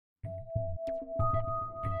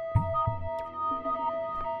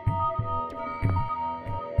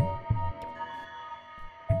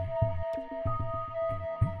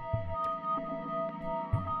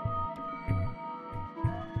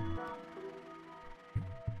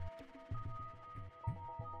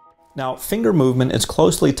Now, finger movement is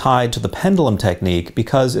closely tied to the pendulum technique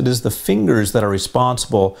because it is the fingers that are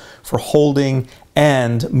responsible for holding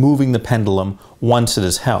and moving the pendulum once it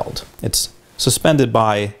is held. It's suspended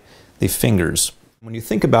by the fingers. When you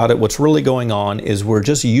think about it, what's really going on is we're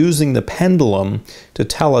just using the pendulum to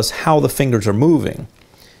tell us how the fingers are moving.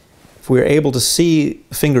 If we were able to see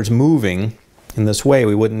fingers moving in this way,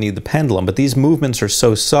 we wouldn't need the pendulum, but these movements are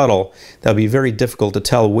so subtle that it would be very difficult to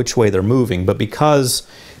tell which way they're moving. But because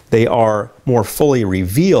they are more fully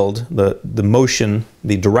revealed, the motion,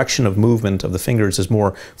 the direction of movement of the fingers is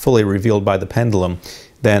more fully revealed by the pendulum,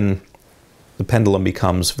 then the pendulum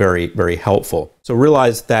becomes very, very helpful. So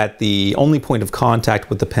realize that the only point of contact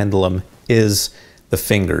with the pendulum is the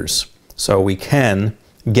fingers. So we can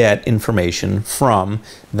get information from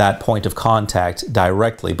that point of contact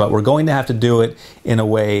directly, but we're going to have to do it in a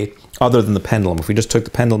way other than the pendulum. If we just took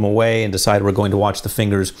the pendulum away and decided we're going to watch the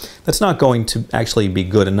fingers, that's not going to actually be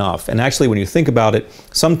good enough. And actually, when you think about it,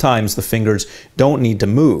 sometimes the fingers don't need to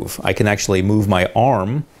move. I can actually move my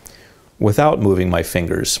arm without moving my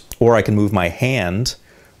fingers, or I can move my hand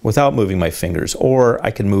without moving my fingers, or I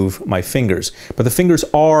can move my fingers. But the fingers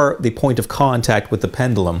are the point of contact with the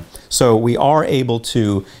pendulum, so we are able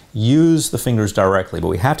to use the fingers directly, but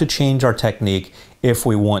we have to change our technique if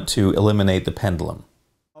we want to eliminate the pendulum.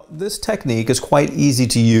 This technique is quite easy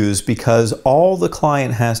to use because all the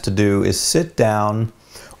client has to do is sit down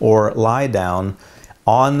or lie down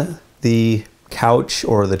on the couch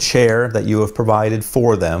or the chair that you have provided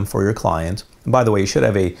for them, for your client. And by the way, you should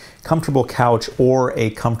have a comfortable couch or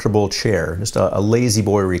a comfortable chair. Just a lazy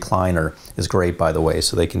boy recliner is great, by the way,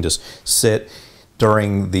 so they can just sit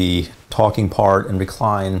during the talking part and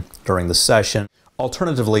recline during the session.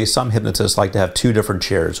 Alternatively, some hypnotists like to have two different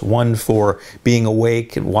chairs, one for being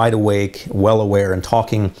awake, wide awake, well aware, and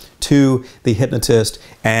talking to the hypnotist,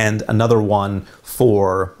 and another one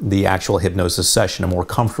for the actual hypnosis session, a more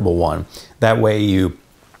comfortable one. That way you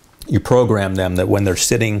program them that when they're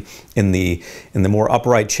sitting in the more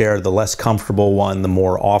upright chair, the less comfortable one, the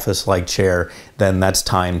more office-like chair, then that's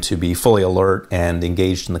time to be fully alert and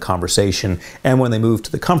engaged in the conversation. And when they move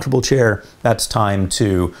to the comfortable chair, that's time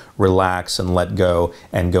to relax and let go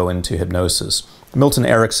and go into hypnosis. Milton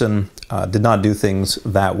Erickson did not do things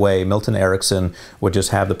that way. Milton Erickson would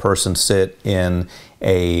just have the person sit in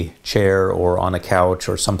a chair or on a couch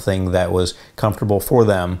or something that was comfortable for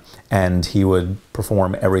them, and he would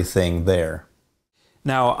perform everything there.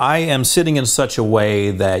 Now, I am sitting in such a way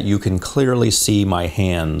that you can clearly see my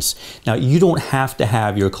hands. Now, you don't have to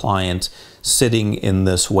have your client sitting in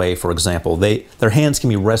this way, for example. Their hands can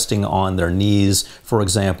be resting on their knees, for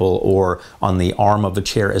example, or on the arm of a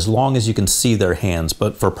chair, as long as you can see their hands.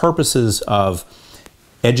 But for purposes of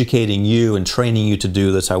educating you and training you to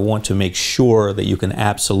do this, I want to make sure that you can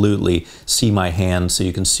absolutely see my hands so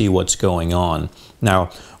you can see what's going on. Now,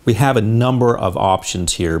 we have a number of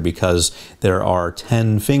options here because there are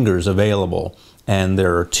 10 fingers available and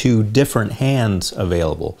there are 2 different hands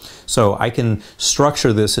available. So I can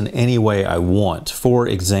structure this in any way I want. For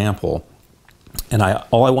example, and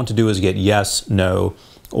all I want to do is get yes, no,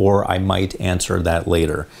 or I might answer that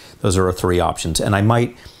later. Those are our 3 options. And I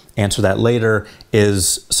might answer that later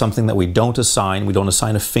is something that we don't assign. We don't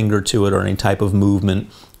assign a finger to it or any type of movement.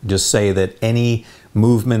 Just say that any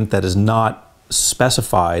movement that is not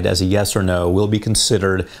specified as a yes or no will be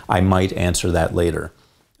considered I might answer that later.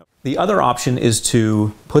 The other option is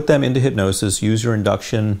to put them into hypnosis, use your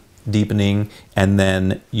induction, deepening, and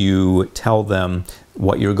then you tell them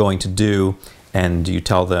what you're going to do and you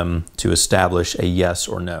tell them to establish a yes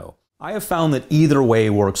or no. I have found that either way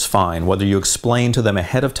works fine, whether you explain to them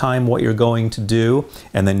ahead of time what you're going to do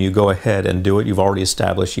and then you go ahead and do it, you've already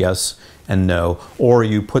established yes and no, or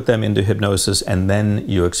you put them into hypnosis and then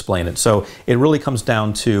you explain it. So it really comes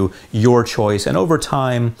down to your choice, and over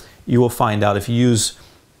time you will find out, if you use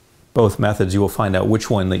both methods, you will find out which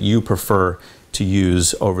one that you prefer to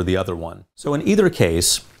use over the other one. So in either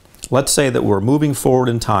case, let's say that we're moving forward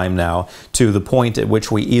in time now to the point at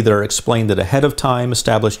which we either explained it ahead of time,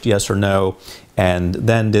 established yes or no, and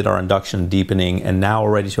then did our induction and deepening, and now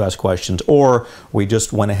we're ready to ask questions, or we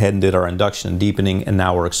just went ahead and did our induction and deepening, and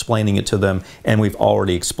now we're explaining it to them, and we've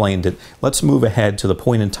already explained it. Let's move ahead to the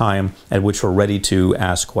point in time at which we're ready to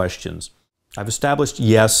ask questions. I've established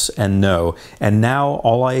yes and no, and now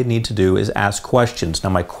all I need to do is ask questions. Now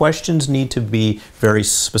my questions need to be very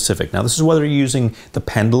specific. Now this is whether you're using the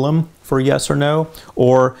pendulum for yes or no,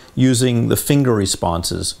 or using the finger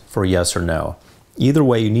responses for yes or no. Either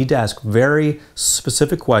way, you need to ask very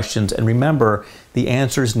specific questions, and remember, the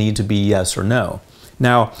answers need to be yes or no.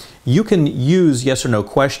 Now, you can use yes or no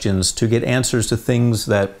questions to get answers to things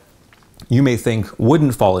that you may think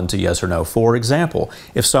wouldn't fall into yes or no. For example,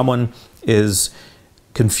 if someone is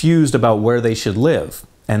confused about where they should live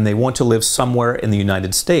and they want to live somewhere in the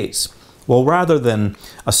United States, well, rather than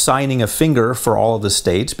assigning a finger for all of the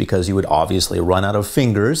states, because you would obviously run out of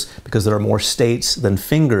fingers because there are more states than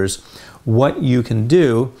fingers, what you can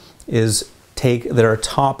do is take their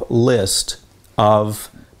top list of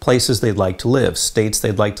places they'd like to live, states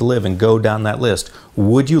they'd like to live, and go down that list.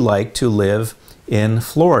 Would you like to live in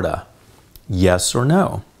Florida? Yes or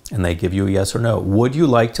no? And they give you a yes or no. Would you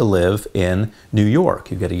like to live in New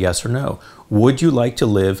York? You get a yes or no. Would you like to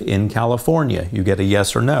live in California? You get a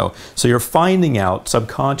yes or no. So you're finding out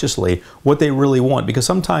subconsciously what they really want, because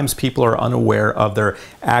sometimes people are unaware of their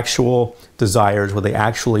actual desires, what they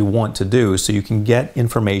actually want to do. So you can get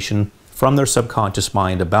information from their subconscious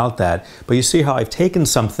mind about that. But you see how I've taken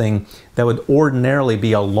something that would ordinarily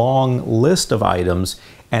be a long list of items,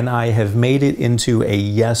 and I have made it into a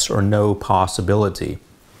yes or no possibility.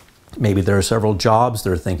 Maybe there are several jobs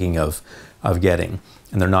they're thinking of getting,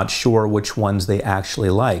 and they're not sure which ones they actually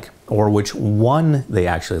like, or which one they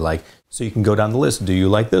actually like. So you can go down the list. Do you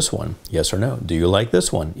like this one? Yes or no. Do you like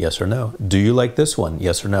this one? Yes or no. Do you like this one?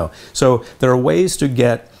 Yes or no. So there are ways to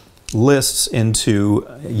get lists into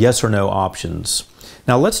yes or no options.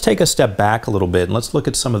 Now let's take a step back a little bit and let's look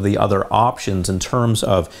at some of the other options in terms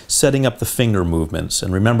of setting up the finger movements.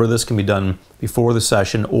 And remember, this can be done before the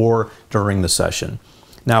session or during the session.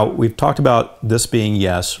 Now, we've talked about this being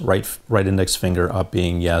yes, right index finger up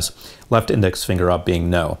being yes, left index finger up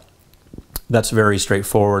being no. That's very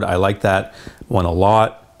straightforward. I like that one a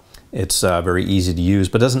lot. It's very easy to use,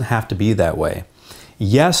 but it doesn't have to be that way.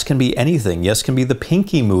 Yes can be anything. Yes can be the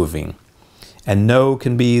pinky moving, and no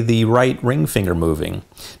can be the right ring finger moving.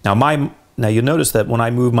 Now you notice that when I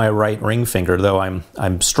move my right ring finger, though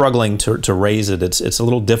I'm struggling to raise it, it's a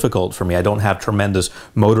little difficult for me. I don't have tremendous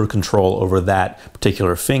motor control over that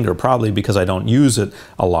particular finger, probably because I don't use it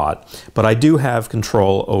a lot. But I do have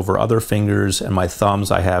control over other fingers, and my thumbs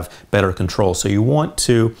I have better control. So you want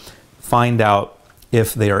to find out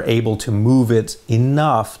if they are able to move it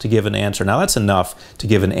enough to give an answer. Now that's enough to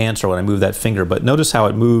give an answer when I move that finger, but notice how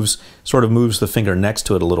it moves, sort of moves the finger next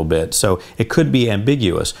to it a little bit. So it could be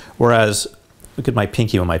ambiguous. Whereas, look at my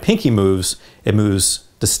pinky. When my pinky moves, it moves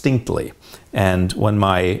distinctly. And when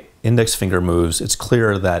my index finger moves, it's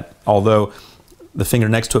clear that although the finger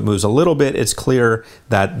next to it moves a little bit, it's clear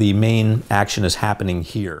that the main action is happening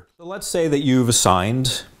here. So let's say that you've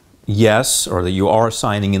assigned yes, or that you are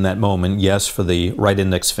assigning in that moment yes for the right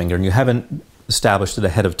index finger, and you haven't established it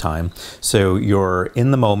ahead of time. So you're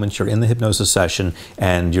in the moment, you're in the hypnosis session,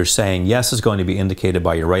 and you're saying yes is going to be indicated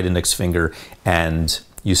by your right index finger, and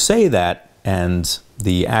you say that, and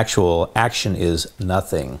the actual action is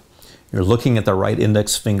nothing. You're looking at the right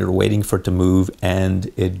index finger, waiting for it to move,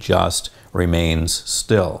 and it just remains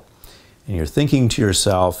still. And you're thinking to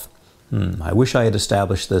yourself, I wish I had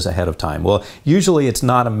established this ahead of time. Well, usually it's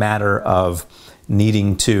not a matter of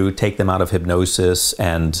needing to take them out of hypnosis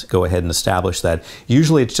and go ahead and establish that.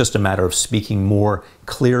 Usually it's just a matter of speaking more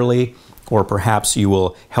clearly, or perhaps you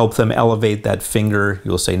will help them elevate that finger.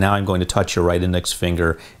 You'll say, now I'm going to touch your right index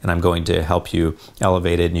finger, and I'm going to help you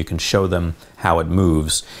elevate it, and you can show them how it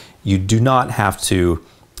moves. You do not have to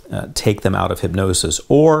take them out of hypnosis,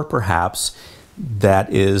 or perhaps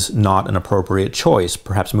that is not an appropriate choice.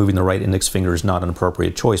 Perhaps moving the right index finger is not an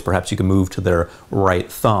appropriate choice. Perhaps you can move to their right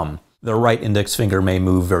thumb. The right index finger may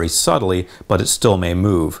move very subtly, but it still may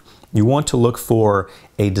move. You want to look for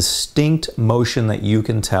a distinct motion that you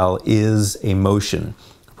can tell is a motion.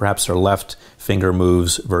 Perhaps their left finger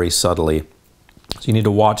moves very subtly. So you need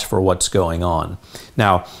to watch for what's going on.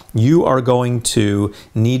 Now, you are going to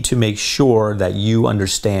need to make sure that you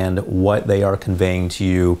understand what they are conveying to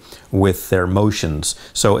you with their motions.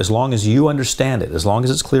 So as long as you understand it, as long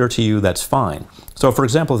as it's clear to you, that's fine. So for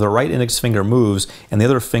example, if the right index finger moves and the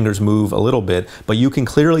other fingers move a little bit, but you can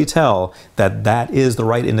clearly tell that that is the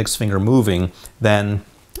right index finger moving, then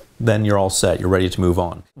you're all set. You're ready to move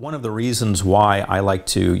on. One of the reasons why I like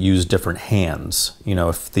to use different hands,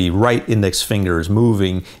 if the right index finger is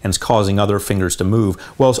moving and it's causing other fingers to move,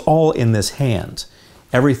 well, it's all in this hand.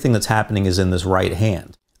 Everything that's happening is in this right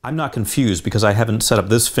hand. I'm not confused because I haven't set up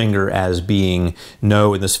this finger as being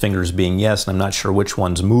no and this finger as being yes, and I'm not sure which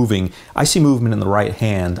one's moving. I see movement in the right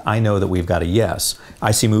hand. I know that we've got a yes.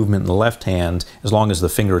 I see movement in the left hand. As long as the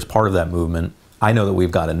finger is part of that movement, I know that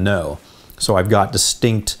we've got a no. So I've got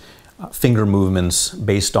distinct finger movements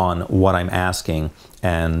based on what I'm asking,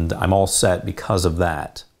 and I'm all set because of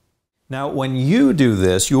that. Now, when you do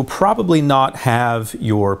this, you'll probably not have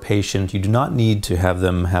your patient, you do not need to have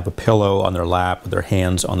them have a pillow on their lap with their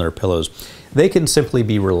hands on their pillows. They can simply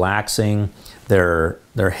be relaxing. Their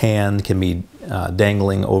hand can be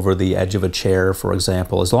dangling over the edge of a chair, for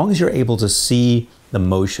example, as long as you're able to see the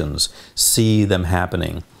motions, see them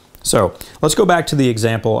happening. So let's go back to the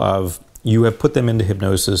example of you have put them into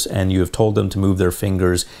hypnosis and you have told them to move their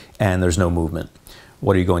fingers and there's no movement.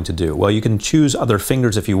 What are you going to do? Well, you can choose other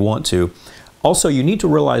fingers if you want to. Also, you need to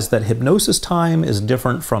realize that hypnosis time is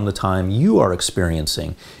different from the time you are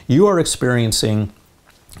experiencing. You are experiencing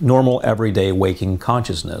normal, everyday waking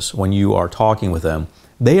consciousness when you are talking with them.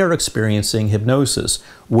 They are experiencing hypnosis,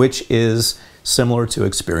 which is similar to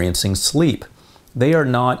experiencing sleep. They are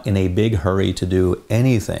not in a big hurry to do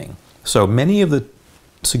anything. So many of the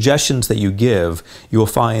suggestions that you give, you will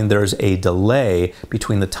find there's a delay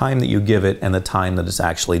between the time that you give it and the time that it's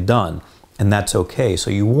actually done. And that's okay.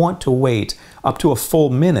 So you want to wait up to a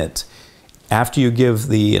full minute after you give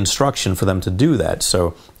the instruction for them to do that.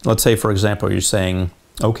 So let's say, for example, you're saying,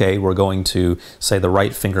 okay, we're going to say the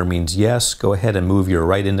right finger means yes. Go ahead and move your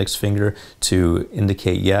right index finger to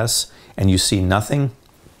indicate yes, and you see nothing.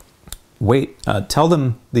 Wait, tell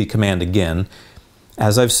them the command again.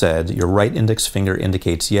 As I've said, your right index finger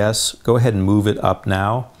indicates yes. Go ahead and move it up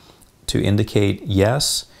now to indicate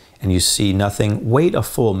yes, and you see nothing. Wait a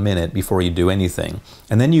full minute before you do anything.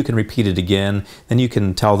 And then you can repeat it again. Then you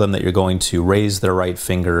can tell them that you're going to raise their right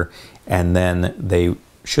finger, and then they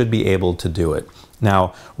should be able to do it.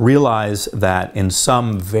 Now, realize that in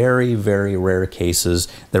some very, very rare cases,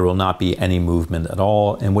 there will not be any movement at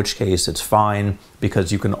all, in which case it's fine,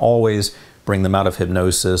 because you can always bring them out of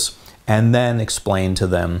hypnosis and then explain to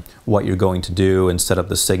them what you're going to do and set up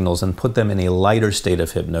the signals and put them in a lighter state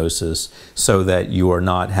of hypnosis so that you are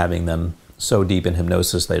not having them so deep in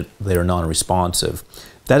hypnosis that they are non-responsive.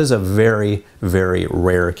 That is a very, very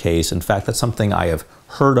rare case. In fact, that's something I have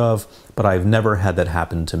heard of, but I've never had that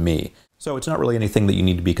happen to me. So it's not really anything that you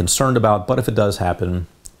need to be concerned about, but if it does happen,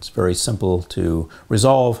 it's very simple to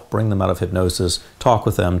resolve. Bring them out of hypnosis, talk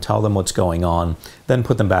with them, tell them what's going on, then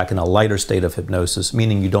put them back in a lighter state of hypnosis,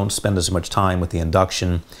 meaning you don't spend as much time with the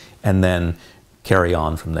induction, and then carry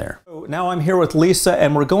on from there. So now I'm here with Lisa,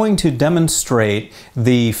 and we're going to demonstrate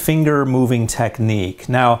the finger moving technique.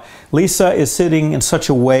 Now, Lisa is sitting in such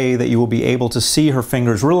a way that you will be able to see her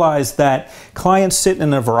fingers. Realize that clients sit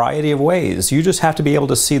in a variety of ways. You just have to be able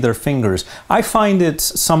to see their fingers. I find it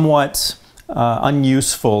somewhat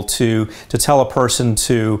unuseful to tell a person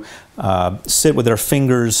to sit with their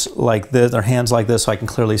fingers like this, their hands like this, so I can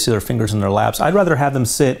clearly see their fingers in their laps. I'd rather have them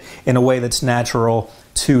sit in a way that's natural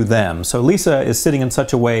to them. So Lisa is sitting in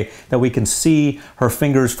such a way that we can see her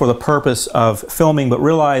fingers for the purpose of filming, but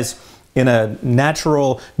realize in a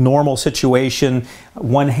natural, normal situation,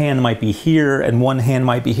 one hand might be here and one hand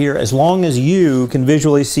might be here. As long as you can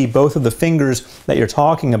visually see both of the fingers that you're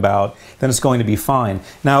talking about, then it's going to be fine.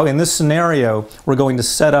 Now, in this scenario, we're going to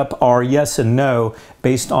set up our yes and no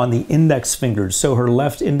based on the index fingers. So her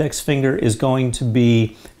left index finger is going to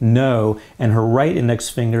be no, and her right index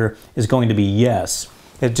finger is going to be yes.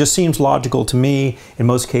 It just seems logical to me, in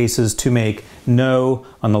most cases, to make no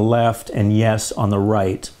on the left and yes on the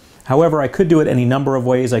right. However, I could do it any number of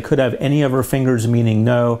ways. I could have any of her fingers meaning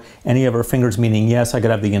no, any of her fingers meaning yes. I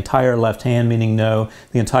could have the entire left hand meaning no,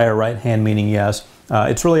 the entire right hand meaning yes.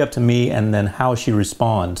 It's really up to me and then how she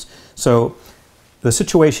responds. So the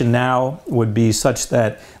situation now would be such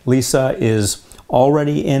that Lisa is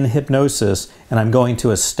already in hypnosis, and I'm going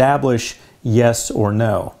to establish yes or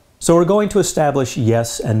no. So we're going to establish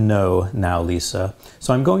yes and no now, Lisa.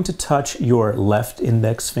 So I'm going to touch your left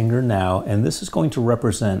index finger now, and this is going to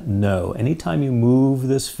represent no. Anytime you move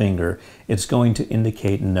this finger, it's going to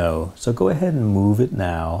indicate no. So go ahead and move it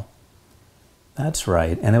now. That's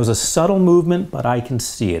right. And it was a subtle movement, but I can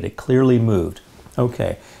see it. It clearly moved.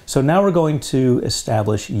 Okay, so now we're going to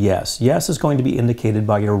establish yes. Yes is going to be indicated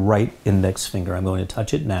by your right index finger. I'm going to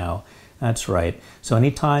touch it now. That's right. So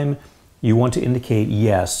anytime you want to indicate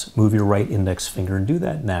yes, move your right index finger, and do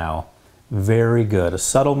that now. Very good. A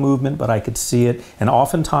subtle movement, but I could see it, and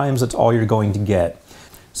oftentimes that's all you're going to get.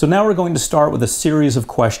 So now we're going to start with a series of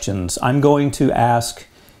questions. I'm going to ask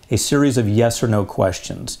a series of yes or no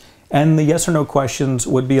questions. And the yes or no questions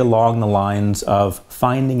would be along the lines of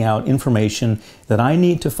finding out information that I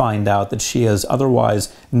need to find out that she has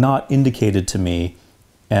otherwise not indicated to me,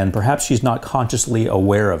 and perhaps she's not consciously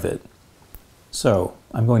aware of it. So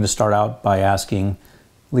I'm going to start out by asking,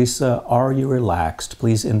 Lisa, are you relaxed?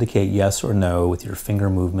 Please indicate yes or no with your finger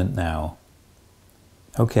movement now.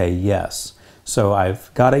 Okay, yes. So I've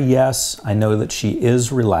got a yes. I know that she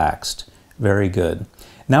is relaxed. Very good.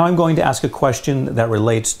 Now I'm going to ask a question that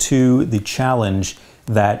relates to the challenge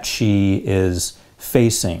that she is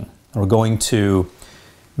facing. We're going to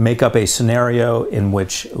make up a scenario in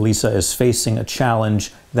which Lisa is facing a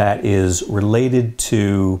challenge that is related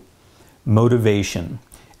to motivation.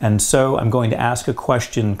 And so I'm going to ask a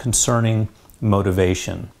question concerning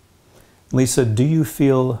motivation. Lisa, do you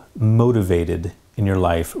feel motivated in your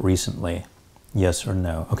life recently? Yes or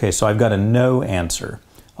no? Okay, so I've got a no answer.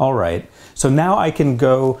 All right, so now I can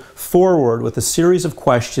go forward with a series of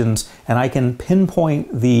questions and I can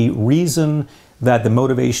pinpoint the reason that the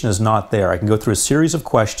motivation is not there. I can go through a series of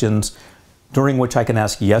questions during which I can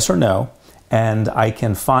ask yes or no, and I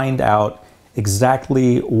can find out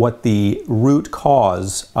exactly what the root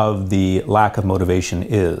cause of the lack of motivation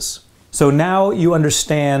is. So now you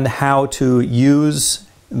understand how to use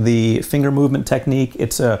the finger movement technique.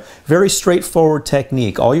 It's a very straightforward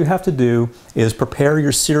technique. All you have to do is prepare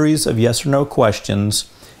your series of yes or no questions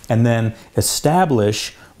and then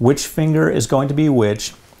establish which finger is going to be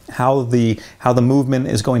which, how the movement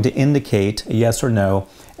is going to indicate a yes or no.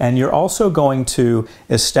 And you're also going to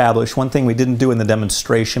establish, one thing we didn't do in the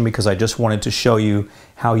demonstration because I just wanted to show you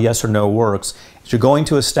how yes or no works, is you're going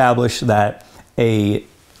to establish that a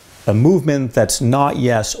movement that's not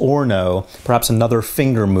yes or no, perhaps another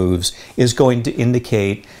finger moves, is going to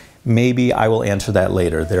indicate maybe I will answer that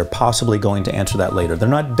later. They're possibly going to answer that later. They're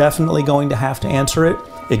not definitely going to have to answer it.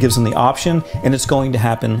 It gives them the option, and it's going to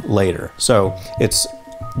happen later. So it's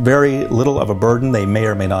very little of a burden. They may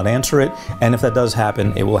or may not answer it, and if that does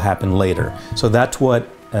happen, it will happen later. So that's what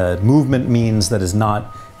movement means that is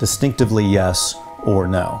not distinctively yes or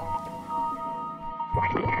no.